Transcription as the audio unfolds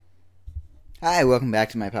Hi, welcome back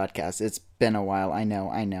to my podcast. It's been a while. I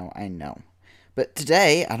know. But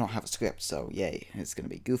today, I don't have a script, so yay, it's gonna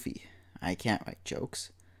be goofy. I can't write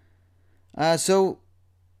jokes. So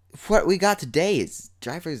what we got today is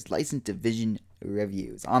driver's license division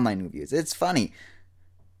reviews, online reviews. It's funny.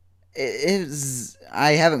 It is.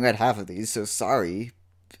 I haven't read half of these, so sorry.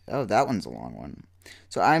 Oh, that one's a long one.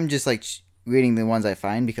 So I'm just like reading the ones I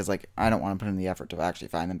find because I don't want to put in the effort to actually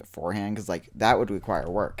find them beforehand because that would require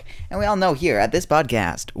work. And we all know here at this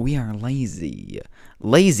podcast we are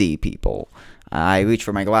lazy people. I reach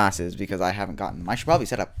for my glasses because I haven't gotten them. I should probably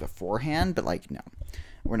set up beforehand, but no,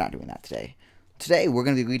 we're not doing that today. Today we're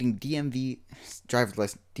going to be reading DMV driver's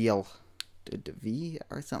license DLV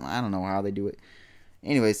or something. I don't know how they do it.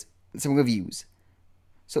 Anyways, some reviews.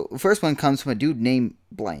 So the first one comes from a dude named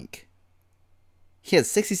Blank. He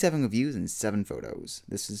has 67 reviews and 7 photos.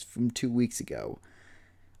 This is from 2 weeks ago.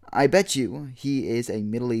 I bet you he is a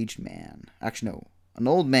middle-aged man. Actually, no, an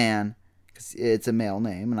old man, because it's a male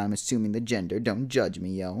name, and I'm assuming the gender. Don't judge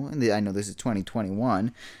me, yo. And I know this is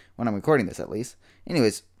 2021, when I'm recording this at least.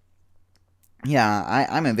 Anyways, yeah,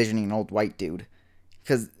 I'm envisioning an old white dude.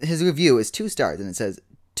 Because his review is 2 stars, and it says,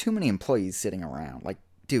 too many employees sitting around.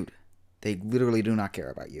 Dude, they literally do not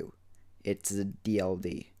care about you. It's a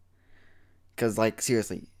DLD. Because,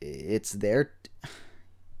 seriously, it's there.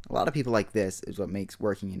 A lot of people like this is what makes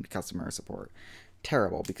working in customer support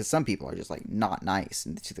terrible. Because some people are just, not nice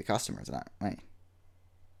to the customers. Not, right?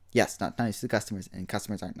 Yes, not nice to the customers, and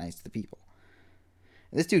customers aren't nice to the people.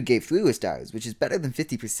 And this dude gave 3 stars, which is better than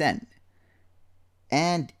 50%.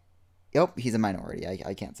 And, yep, he's a minority.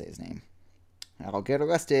 I can't say his name. I'll get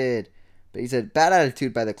arrested. But he said, bad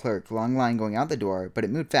attitude by the clerk, long line going out the door, but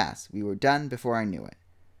it moved fast. We were done before I knew it.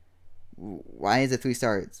 Why is it 3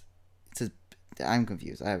 stars? It says, I'm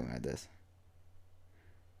confused. I haven't read this.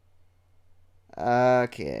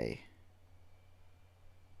 Okay.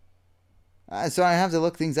 So I have to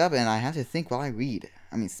look things up and I have to think while I read.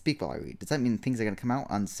 I mean, speak while I read. Does that mean things are going to come out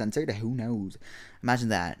uncensored? Who knows? Imagine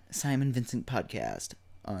that. Simon Vincent Podcast.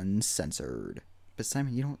 Uncensored. But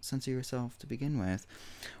Simon, you don't censor yourself to begin with.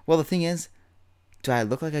 Well, the thing is, do I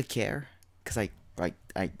look like I care? Because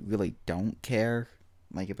I really don't care.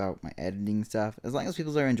 About my editing stuff. As long as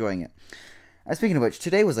people are enjoying it. Speaking of which,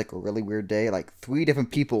 today was a really weird day. 3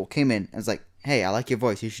 different people came in and was like, hey, I like your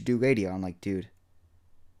voice. You should do radio. I'm like, dude,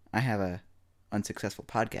 I have a unsuccessful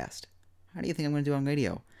podcast. How do you think I'm going to do on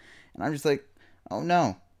radio? And I'm just like, oh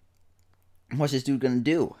no. What's this dude going to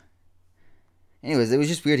do? Anyways, it was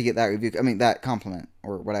just weird to get that review. I mean, that compliment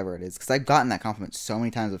or whatever it is. Because I've gotten that compliment so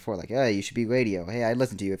many times before. Hey, you should be radio. Hey, I'd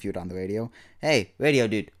listen to you if you were on the radio. Hey, radio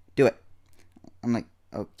dude, do it. I'm like,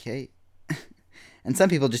 okay. And some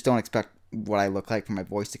people just don't expect what I look like for my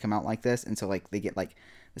voice to come out like this. And so, they get,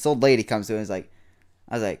 this old lady comes to and is like,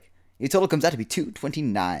 I was like, your total comes out to be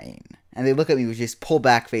 $229. And they look at me with just pull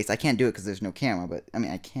back face. I can't do it because there's no camera, but, I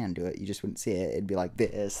mean, I can do it. You just wouldn't see it. It'd be like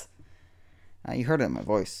this. You heard it in my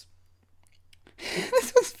voice.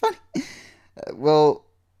 This one's funny. Well,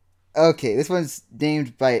 okay, this one's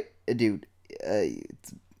named by a dude.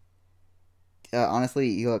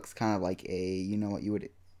 Honestly, he looks kind of like you know what you would.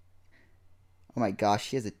 Oh my gosh,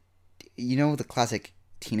 he has the classic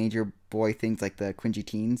teenager boy things like the cringy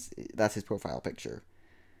teens. That's his profile picture.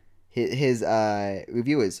 His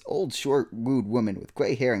review is old, short, rude woman with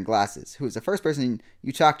gray hair and glasses, who is the first person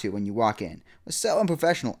you talk to when you walk in, was so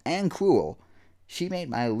unprofessional and cruel. She made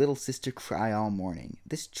my little sister cry all morning.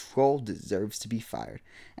 This troll deserves to be fired.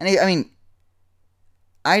 And I mean,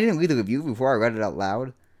 I didn't read the review before I read it out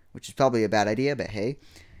loud, which is probably a bad idea, but hey,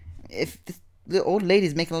 if the old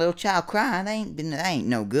lady's making a little child cry, that ain't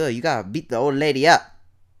no good. You gotta beat the old lady up.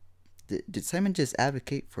 Did Simon just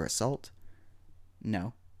advocate for assault?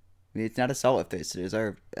 No. It's not assault if they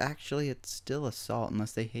deserve. Actually, it's still assault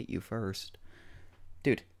unless they hit you first.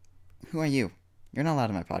 Dude, who are you? You're not allowed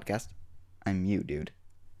on my podcast. I'm you, dude.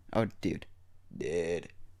 Oh, dude. Dude.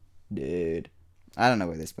 I don't know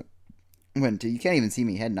where this went to. You can't even see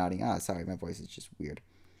me head nodding. Ah, sorry, my voice is just weird.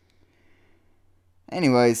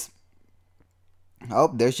 Anyways.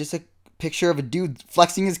 Oh, there's just a picture of a dude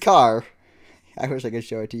flexing his car. I wish I could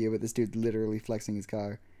show it to you, but this dude's literally flexing his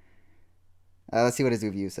car. Let's see what his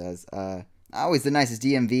review says. Always the nicest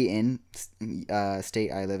DMV in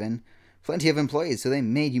state I live in. Plenty of employees, so they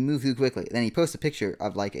made you move through quickly. Then he posts a picture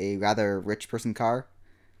of a rather rich person car.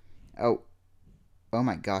 Oh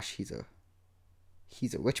my gosh, he's a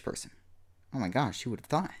rich person. Oh my gosh, who would have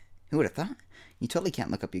thought? Who would have thought? You totally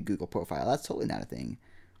can't look up your Google profile. That's totally not a thing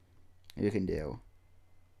you can do.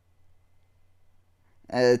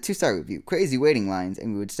 2-star review. Crazy waiting lines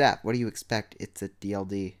and rude staff. What do you expect? It's a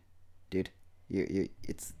DLD. Dude,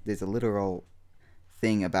 There's a literal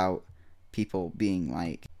thing about people being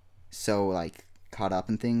like so like caught up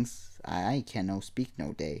in things. I can no speak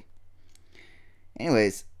no day.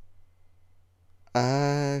 Anyways,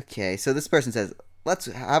 okay. So this person says, "Let's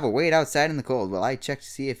have a wait outside in the cold while I check to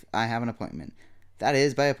see if I have an appointment. That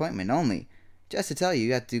is by appointment only. Just to tell you,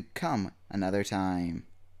 you have to come another time."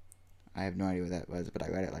 I have no idea what that was, but I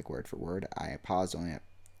read it like word for word. I paused only at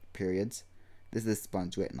periods. This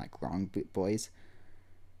one's written like wrong, boys,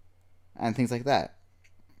 and things like that.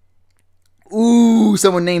 Ooh,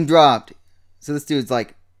 someone name dropped. So this dude's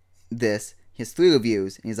like this. He has 3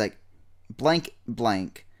 reviews, and he's like, blank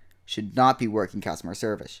blank should not be working customer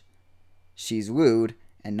service. She's rude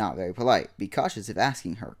and not very polite. Be cautious if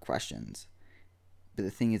asking her questions. But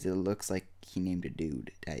the thing is, it looks like he named a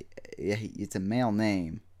dude. It's a male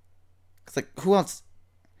name. It's like, who else?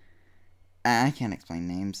 I can't explain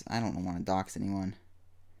names. I don't want to dox anyone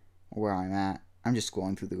or where I'm at. I'm just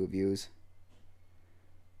scrolling through the reviews.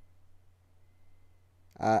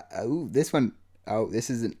 This one. Oh, this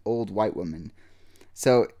is an old white woman.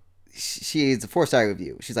 So she's a 4-star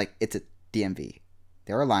review. She's like, it's a DMV.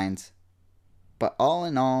 There are lines, but all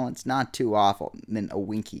in all, it's not too awful. And then a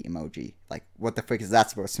winky emoji. Like, what the frick is that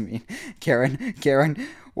supposed to mean? Karen,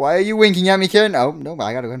 why are you winking at me, Karen? Oh, no,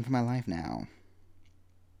 I gotta run for my life now.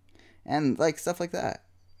 And, like, stuff like that.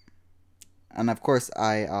 And, of course,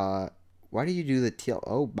 why did you do the TL?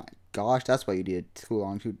 Oh, my gosh, that's why you did too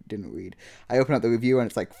long, didn't read. I open up the review, and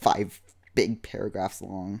it's, like, 5 big paragraphs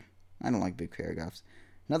long. I don't like big paragraphs.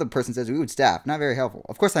 Another person says, rude staff, not very helpful.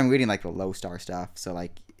 Of course, I'm reading, like, the low-star stuff, so,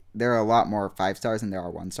 like, there are a lot more 5 stars than there are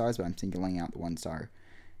 1 stars, but I'm singling out the 1 star.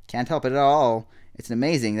 Can't help it at all. It's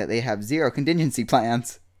amazing that they have 0 contingency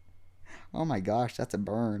plans. Oh my gosh, that's a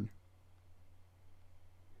burn.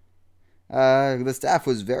 The staff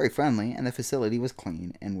was very friendly, and the facility was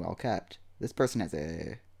clean and well kept. This person has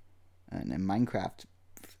a Minecraft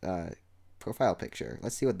profile picture.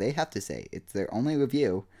 Let's see what they have to say. It's their only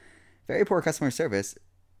review. Very poor customer service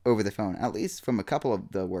over the phone, at least from a couple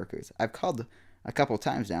of the workers. I've called a couple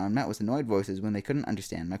times now and met with annoyed voices when they couldn't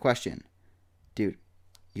understand my question. Dude,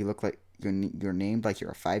 you look like you're named like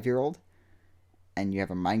you're a 5-year-old, and you have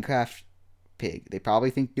a Minecraft pig. They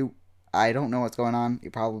probably think you. I don't know what's going on.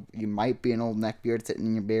 You might be an old neckbeard sitting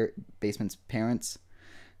in your basement's parents.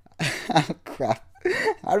 Oh, crap.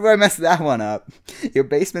 How do I mess that one up? Your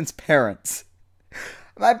basement's parents.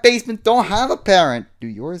 My basement don't have a parent.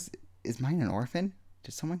 Is mine an orphan?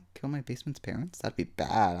 Did someone kill my basement's parents? That'd be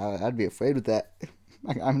bad. I'd be afraid of that.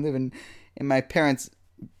 I'm living in my parents'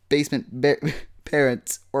 basement.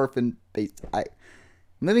 Parents' orphan base. I'm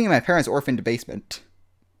living in my parents' orphaned basement.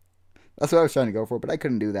 That's what I was trying to go for, but I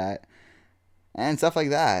couldn't do that. And stuff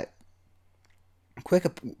like that. Quick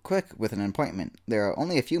with an appointment. There are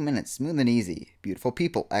only a few minutes. Smooth and easy. Beautiful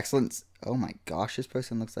people. Excellence. Oh my gosh, this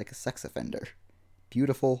person looks like a sex offender.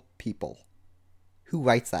 Beautiful people. Who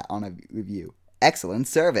writes that on a review? Excellent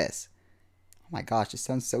service. Oh my gosh, it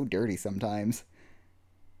sounds so dirty sometimes.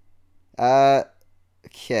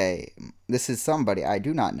 Okay. This is somebody I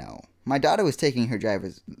do not know. My daughter was taking her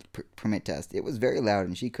driver's permit test. It was very loud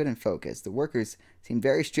and she couldn't focus. The workers seemed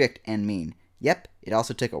very strict and mean. Yep, it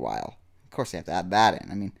also took a while. Of course, they have to add that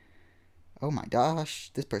in. I mean, oh my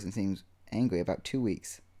gosh, this person seems angry about 2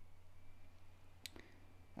 weeks.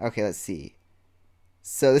 Okay, let's see.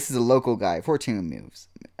 So this is a local guy. 14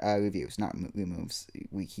 reviews, not removes.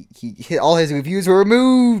 He all his reviews were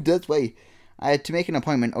removed. That's why I had to make an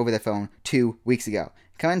appointment over the phone 2 weeks ago.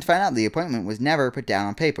 Come to find out, the appointment was never put down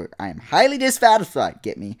on paper. I am highly dissatisfied.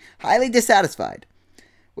 Get me? Highly dissatisfied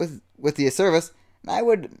with the service. I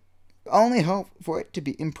would only hope for it to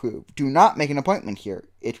be improved. Do not make an appointment here.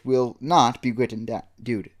 It will not be written down.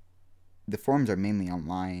 Dude, the forms are mainly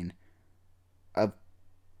online. Of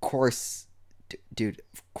course, dude,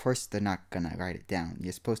 of course they're not gonna write it down.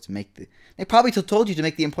 You're supposed to make they probably told you to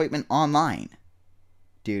make the appointment online.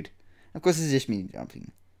 Dude, of course this is just me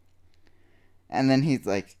jumping. And then he's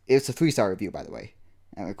like, it's a 3-star review, by the way.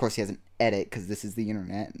 And of course he has an edit, because this is the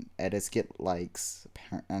internet, and edits get likes.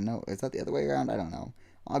 No, is that the other way around? I don't know.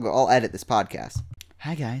 I'll edit this podcast.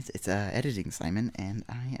 Hi guys, it's editing Simon, and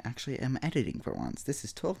I actually am editing for once. This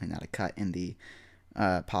is totally not a cut in the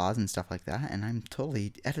pause and stuff like that, and I'm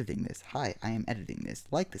totally editing this. Hi, I am editing this.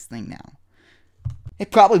 Like this thing now. It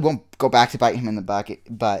probably won't go back to bite him in the bucket,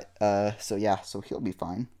 but so yeah, so he'll be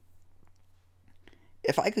fine.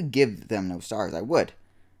 If I could give them no stars, I would.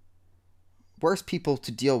 Worst people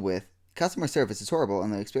to deal with. Customer service is horrible,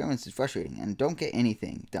 and the experience is frustrating, and don't get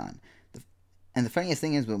anything done. And the funniest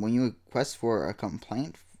thing is, when you request for a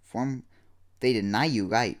complaint form, they deny you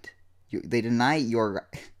right. They deny your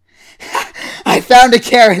right. found a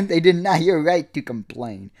Karen. They deny your right to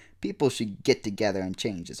complain. People should get together and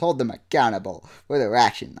change this. Hold them accountable for their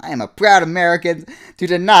action. I am a proud American to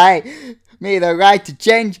deny me the right to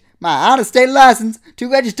change my out-of-state license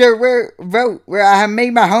to register vote where I have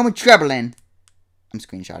made my home in Trebling. I'm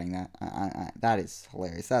screenshotting that. That is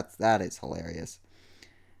hilarious. That is hilarious.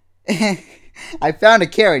 I found a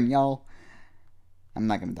Karen, y'all. I'm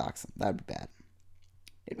not gonna dox them. That'd be bad.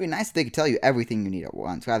 It'd be nice if they could tell you everything you need at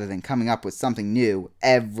once, rather than coming up with something new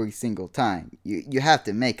every single time. You have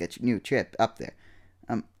to make a new trip up there.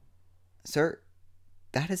 Sir,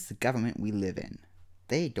 that is the government we live in.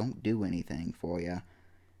 They don't do anything for you.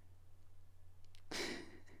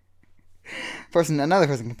 Another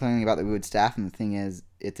person complaining about the rude staff, and the thing is,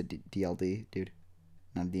 it's a DLD, dude,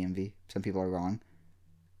 not a DMV. Some people are wrong.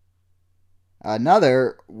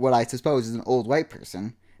 Another, what I suppose is an old white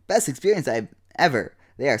person. Best experience I've ever.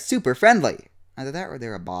 They are super friendly. Either that or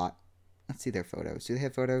they're a bot. Let's see their photos. Do they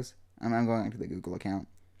have photos? I'm going to the Google account.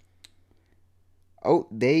 Oh,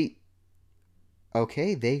 they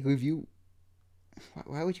review.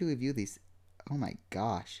 Why would you review these? Oh my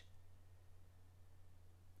gosh.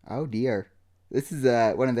 Oh dear. This is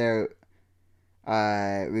one of their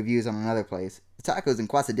reviews on another place. The tacos and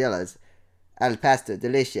quesadillas al pastor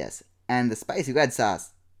delicious, and the spicy red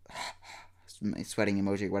sauce. My sweating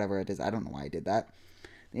emoji, whatever it is. I don't know why I did that.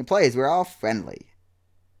 The employees were all friendly.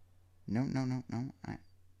 No.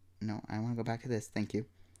 I want to go back to this. Thank you.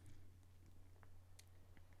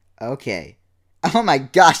 Okay. Oh my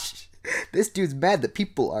gosh. This dude's mad that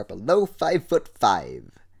people are below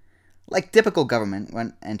 5'5". Like typical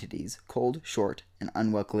government-run entities, cold, short, and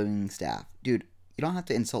unwelcoming staff. Dude, you don't have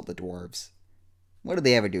to insult the dwarves. What did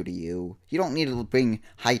they ever do to you? You don't need to bring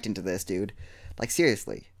height into this, dude. Like,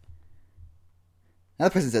 seriously.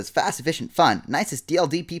 Another person says, fast, efficient, fun. Nicest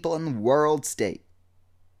DLD people in the world state.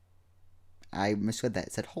 I misread that.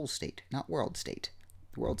 It said whole state, not world state.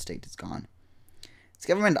 The world state is gone. It's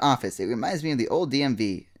government office. It reminds me of the old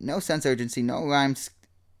DMV. No sense urgency, no rhyme,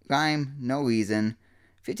 no reason.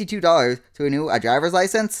 $52 to renew a driver's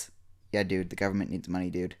license? Yeah, dude, the government needs money,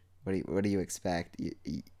 dude. What do you expect?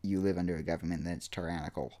 You live under a government that's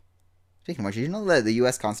tyrannical. Speaking of which, did you know that the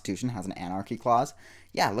U.S. Constitution has an anarchy clause?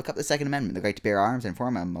 Yeah, look up the Second Amendment, the right to bear arms and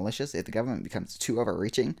form a militia if the government becomes too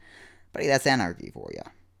overreaching. Buddy, that's anarchy for you.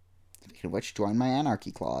 Speaking of which, join my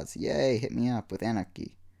anarchy clause. Yay, hit me up with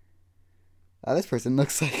anarchy. This person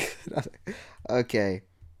looks like... Okay.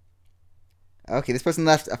 Okay, this person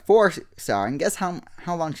left a 4-star, and guess how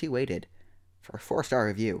long she waited for a 4-star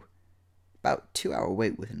review? About 2-hour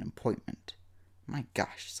wait with an appointment. My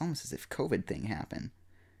gosh, it's almost as if COVID thing happened.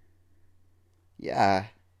 Yeah.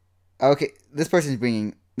 Okay, this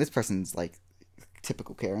person's like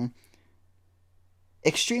typical Karen.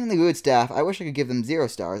 Extremely rude staff. I wish I could give them 0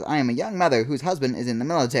 stars. I am a young mother whose husband is in the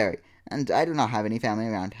military, and I do not have any family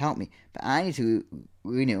around to help me, but I need to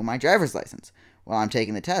renew my driver's license. While I'm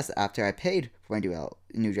taking the test after I paid for a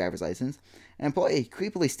new driver's license, an employee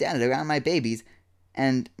creepily standing around my babies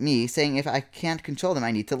and me saying if I can't control them, I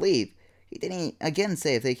need to leave. He didn't again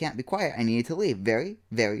say if they can't be quiet, I needed to leave. Very,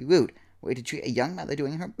 very rude. Way to treat a young mother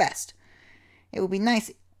doing her best. It would be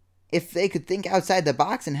nice if they could think outside the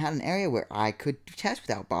box and had an area where I could test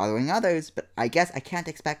without bothering others, but I guess I can't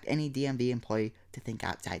expect any DMV employee to think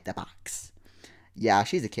outside the box. Yeah,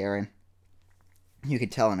 she's a Karen. You can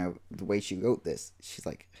tell in her the way she wrote this. She's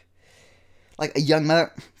like a young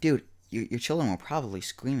mother. Dude, your children were probably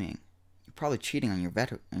screaming. You're probably cheating on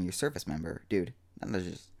your service member, dude. That was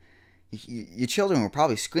just... Your children were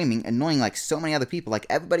probably screaming, annoying like so many other people, like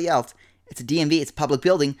everybody else. It's a DMV, it's a public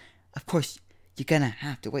building. Of course, you're gonna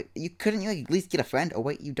have to wait. Couldn't you at least get a friend? Oh,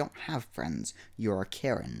 wait, you don't have friends. You're a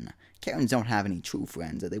Karen. Karens don't have any true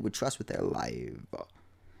friends that they would trust with their life.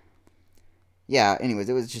 Yeah, anyways,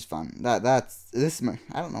 it was just fun. I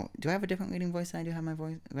don't know. Do I have a different reading voice than I do have my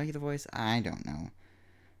regular voice? I don't know.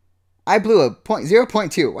 I blew a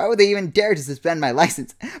 0.2. Why would they even dare to suspend my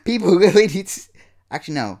license? People really need to...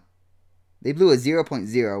 Actually, no. They blew a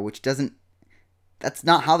 0.0, which doesn't... That's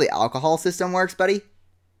not how the alcohol system works, buddy.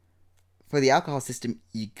 For the alcohol system,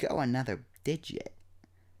 you go another digit.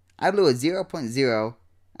 I blew a 0.0.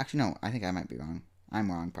 Actually, no, I think I might be wrong. I'm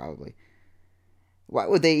wrong, probably. Why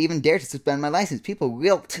would they even dare to suspend my license? People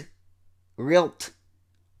Rilt.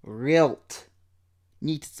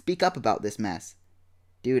 Need to speak up about this mess.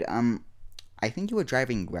 Dude, I think you were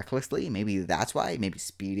driving recklessly. Maybe that's why. Maybe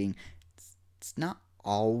speeding. It's not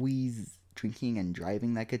always drinking and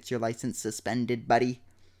driving that gets your license suspended, buddy.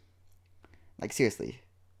 Like, seriously.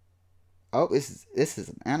 Oh, this is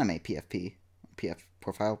an anime PFP. PF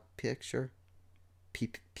profile picture.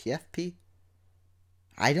 PFP?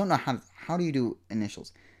 I don't know how do you do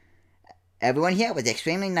initials. Everyone here was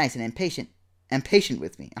extremely nice and patient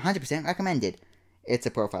with me. 100% recommended. It's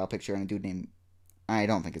a profile picture and a dude named, I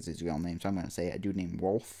don't think it's his real name, so I'm going to say a dude named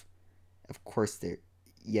Wolf. Of course,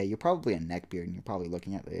 you're probably a neckbeard and you're probably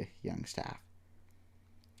looking at the young staff.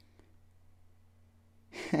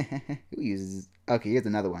 Who uses... Okay, here's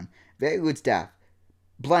another one. Very good staff.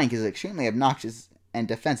 Blank is extremely obnoxious and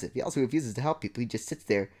defensive. He also refuses to help people. He just sits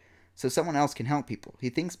there so someone else can help people. He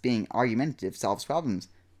thinks being argumentative solves problems.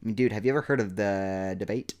 I mean, dude, have you ever heard of the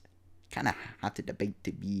debate? Kind of have to debate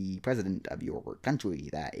to be president of your country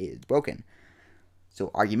that is broken.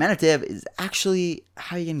 So argumentative is actually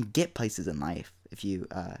how you can get places in life. If you,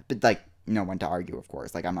 but like, when to argue, of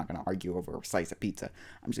course. Like, I'm not going to argue over a slice of pizza.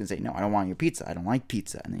 I'm just going to say, no, I don't want your pizza. I don't like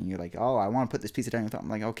pizza. And then you're like, oh, I want to put this pizza down your throat. I'm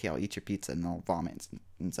like, okay, I'll eat your pizza and I'll vomit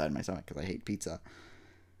inside my stomach because I hate pizza.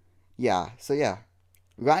 Yeah, so yeah.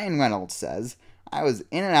 Ryan Reynolds says, I was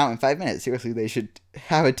in and out in 5 minutes. Seriously, they should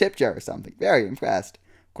have a tip jar or something. Very impressed.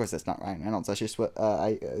 Of course, that's not Ryan Reynolds. That's just what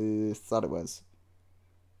I thought it was.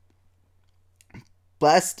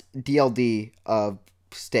 Blessed DLD of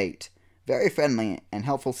State. Very friendly and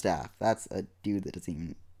helpful staff. That's a dude that doesn't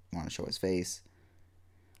even want to show his face.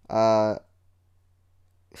 Okay.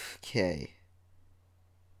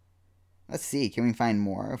 Let's see. Can we find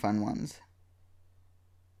more fun ones?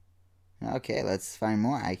 Okay, let's find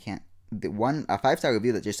more. I can't. A 5-star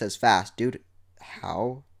review that just says fast. Dude,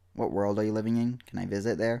 how? What world are you living in? Can I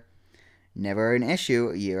visit there? Never an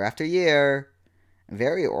issue. Year after year.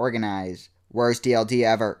 Very organized. Worst DLD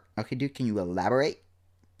ever. Okay, dude, can you elaborate?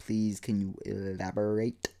 Please, can you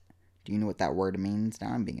elaborate? Do you know what that word means? Now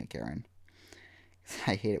I'm being a Karen.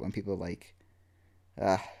 I hate it when people I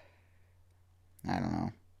don't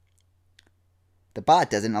know. The bot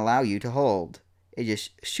doesn't allow you to hold. It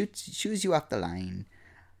just shoots you off the line.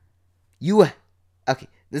 Okay,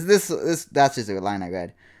 this that's just a line I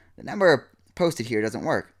read. The number posted here doesn't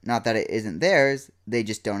work. Not that it isn't theirs, they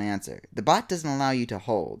just don't answer. The bot doesn't allow you to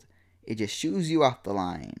hold. It just shoos you off the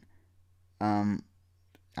line.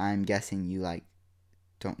 I'm guessing you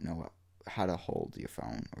don't know how to hold your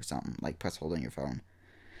phone or something, like press hold on your phone.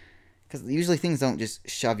 Because usually things don't just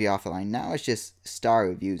shove you off the line. Now it's just star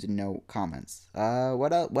reviews and no comments.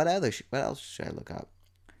 What else should I look up?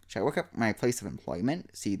 Should I look up my place of employment?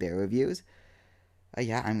 See their reviews?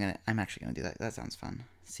 Yeah, I'm actually gonna do that. That sounds fun.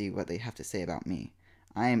 See what they have to say about me.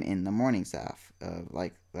 I am in the morning staff.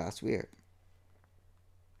 That's weird.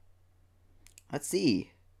 Let's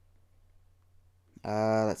see.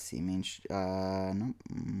 Let's see. No.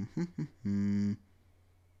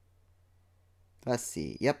 Let's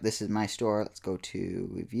see. Yep, this is my store. Let's go to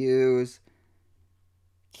reviews.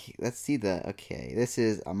 Let's see okay, this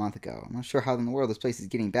is a month ago. I'm not sure how in the world this place is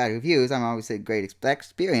getting bad reviews. I'm always a great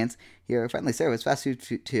experience here. Friendly service, fast food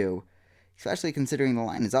too. Especially considering the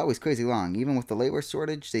line is always crazy long. Even with the labor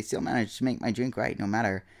shortage, they still manage to make my drink right, no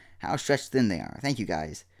matter how stretched thin they are. Thank you,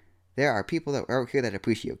 guys. There are people that are here that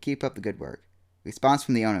appreciate you. Keep up the good work. Response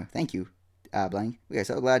from the owner. Thank you, Blank. We are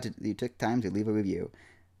so glad that you took time to leave a review,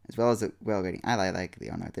 as well as a well rating. I like the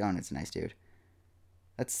owner. The owner's a nice dude.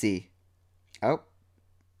 Let's see. Oh.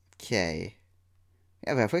 Okay.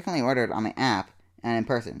 Yeah, I've frequently ordered on the app and in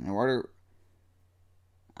person.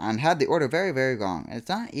 And had the order very, very wrong. And it's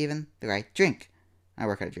not even the right drink. I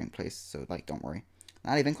work at a drink place, so don't worry.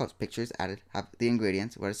 Not even close. Pictures added. Have the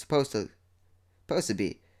ingredients. What it's supposed to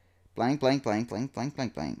be. Blank, blank, blank, blank, blank,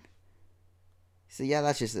 blank, blank. So yeah,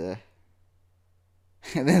 that's just and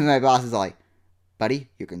then my boss is like, buddy,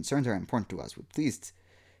 your concerns are important to us. Please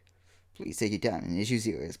take it down. An issue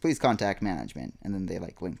serious. Please contact management. And then they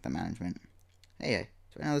link the management. Hey,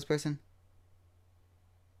 do I know this person?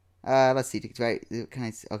 Let's see. Can I?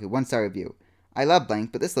 Okay, 1-star review. I love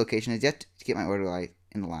blank, but this location has yet to get my order right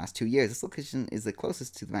in the last 2 years. This location is the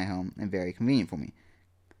closest to my home and very convenient for me.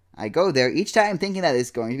 I go there each time thinking that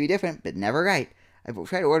it's going to be different, but never right. I've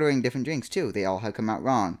tried ordering different drinks too. They all have come out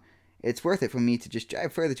wrong. It's worth it for me to just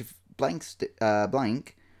drive further to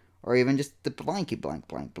blank, or even just the blanky blank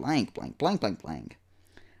blank blank blank blank blank blank.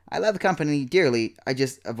 I love the company dearly. I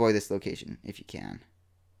just avoid this location if you can.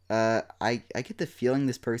 I get the feeling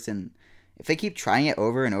this person, if they keep trying it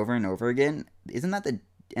over and over and over again,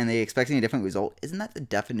 and they expecting a different result, isn't that the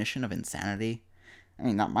definition of insanity? I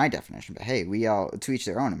mean, not my definition, but hey, we all, to each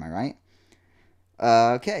their own, am I right?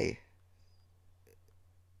 Okay.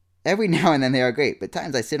 Every now and then they are great, but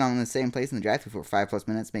times I sit on the same place in the drive-thru for 5+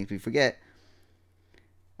 minutes makes me forget.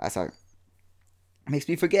 Makes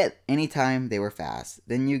me forget any time they were fast.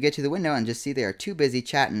 Then you get to the window and just see they are too busy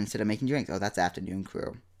chatting instead of making drinks. Oh, that's afternoon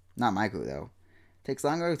crew. Not my crew, though. Takes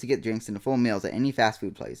longer to get drinks than the full meals at any fast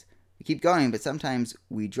food place. We keep going, but sometimes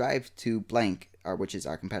we drive to blank, which is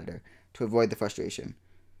our competitor, to avoid the frustration.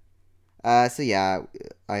 So yeah,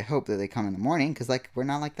 I hope that they come in the morning, because like we're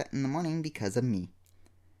not like that in the morning because of me.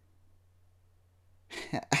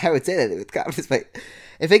 I would say that with confidence, but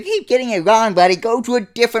if I keep getting it wrong, buddy, go to a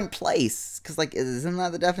different place. Because, like, isn't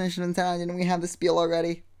that the definition of intelligent? Didn't we have the spiel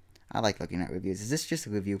already? I like looking at reviews. Is this just a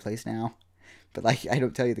review place now? But, like, I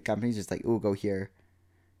don't tell you the company's just like, ooh, go here.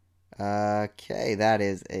 Okay, that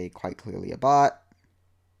is quite clearly a bot.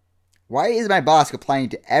 Why is my boss replying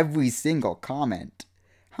to every single comment?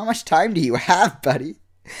 How much time do you have, buddy?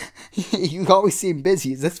 You always seem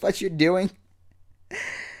busy. Is this what you're doing?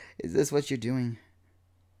 Is this what you're doing?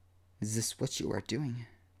 Is this what you are doing?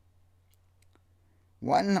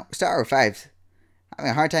 1 star or 5. I'm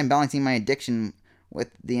having a hard time balancing my addiction with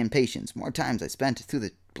the impatience. More times I spent through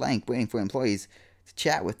the blank waiting for employees to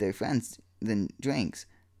chat with their friends than drinks.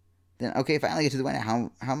 Then, okay, finally get to the window.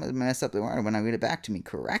 How am I mess up the word when I read it back to me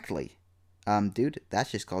correctly? Dude, that's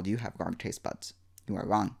just called you have wrong taste buds. You are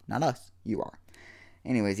wrong. Not us. You are.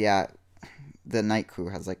 Anyways, yeah, the night crew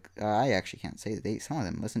has like, I actually can't say that some of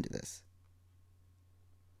them listen to this.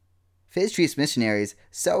 Fizz treats missionaries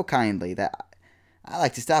so kindly that I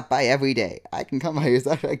like to stop by every day. I can come by here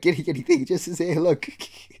without getting anything just to say, hey, look.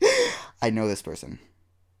 I know this person.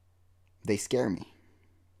 They scare me.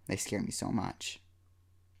 They scare me so much.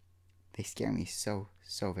 They scare me so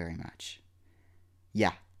very much.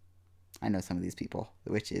 Yeah, I know some of these people,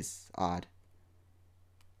 which is odd.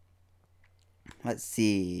 Let's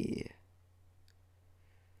see.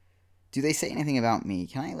 Do they say anything about me?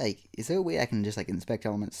 Can I, like, is there a way I can just, like, inspect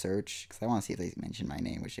element search? Because I want to see if they mention my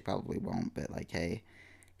name, which they probably won't, but, like, hey.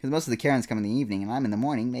 Because most of the Karens come in the evening, and I'm in the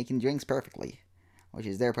morning making drinks perfectly. Which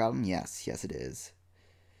is their problem? Yes, it is.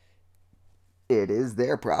 It is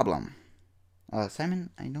their problem. Simon,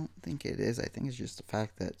 I don't think it is. I think it's just the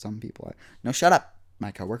fact that some people are... No, shut up!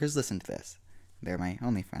 My coworkers listen to this. They're my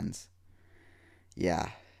only friends. Yeah,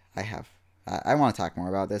 I have... I want to talk more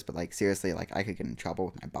about this, but, like, seriously, like, I could get in trouble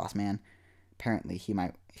with my boss man. Apparently,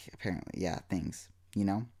 yeah, things, you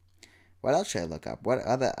know? What else should I look up? What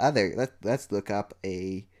other, let's look up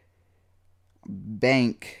a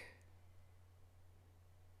bank.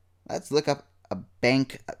 Let's look up a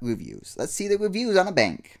bank reviews. Let's see the reviews on a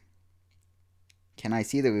bank. Can I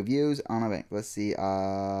see the reviews on a bank? Let's see,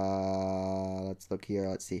 let's look here,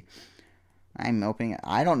 let's see. I'm opening it.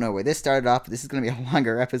 I don't know where this started off. This is going to be a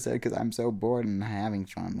longer episode because I'm so bored and having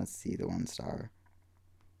fun. Let's see the 1 star.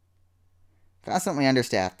 Constantly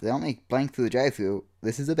understaffed. They only blank through the drive-thru.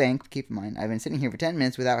 This is a bank, keep in mind. I've been sitting here for 10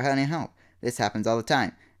 minutes without any help. This happens all the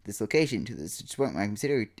time. This location, to this point where I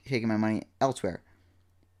consider taking my money elsewhere.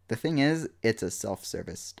 The thing is, it's a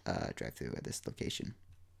self-service drive-thru at this location.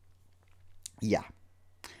 Yeah.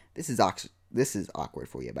 This is awkward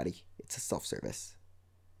for you, buddy. It's a self-service.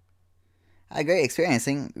 I had a great experience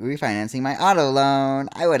refinancing my auto loan.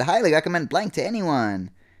 I would highly recommend blank to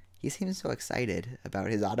anyone. He seems so excited about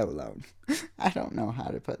his auto loan. I don't know how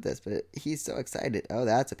to put this, but he's so excited. Oh,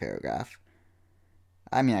 that's a paragraph.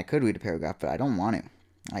 I mean, I could read a paragraph, but I don't want to.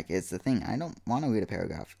 Like, it's the thing. I don't want to read a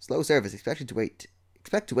paragraph. Slow service. Expect to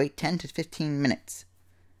wait 10 to 15 minutes.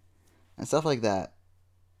 And stuff like that.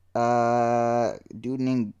 Dude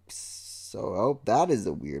named... oh, that is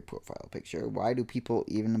a weird profile picture. Why do people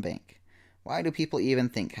even bank? Why do people even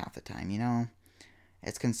think half the time, you know?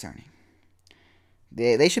 It's concerning.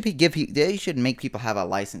 They should make people have a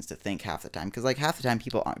license to think half the time, because like half the time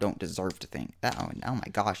people don't deserve to think. Oh my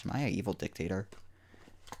gosh, am I an evil dictator?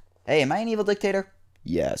 Hey, am I an evil dictator?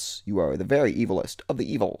 Yes, you are the very evilest of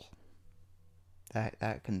the evil.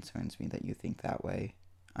 That concerns me that you think that way.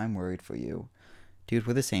 I'm worried for you. Dude,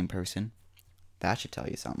 we're the same person. That should tell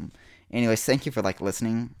you something. Anyways, thank you for like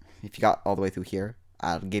listening. If you got all the way through here,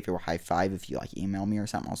 I'll give you a high five if you like email me or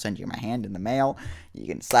something. I'll send you my hand in the mail. You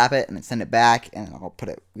can slap it and then send it back, and I'll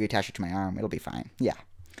reattach it to my arm. It'll be fine. Yeah.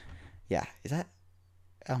 Is that?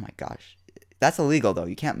 Oh my gosh, that's illegal though.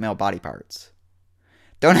 You can't mail body parts.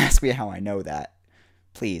 Don't ask me how I know that.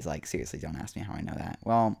 Please, like seriously, don't ask me how I know that.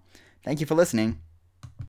 Well, thank you for listening.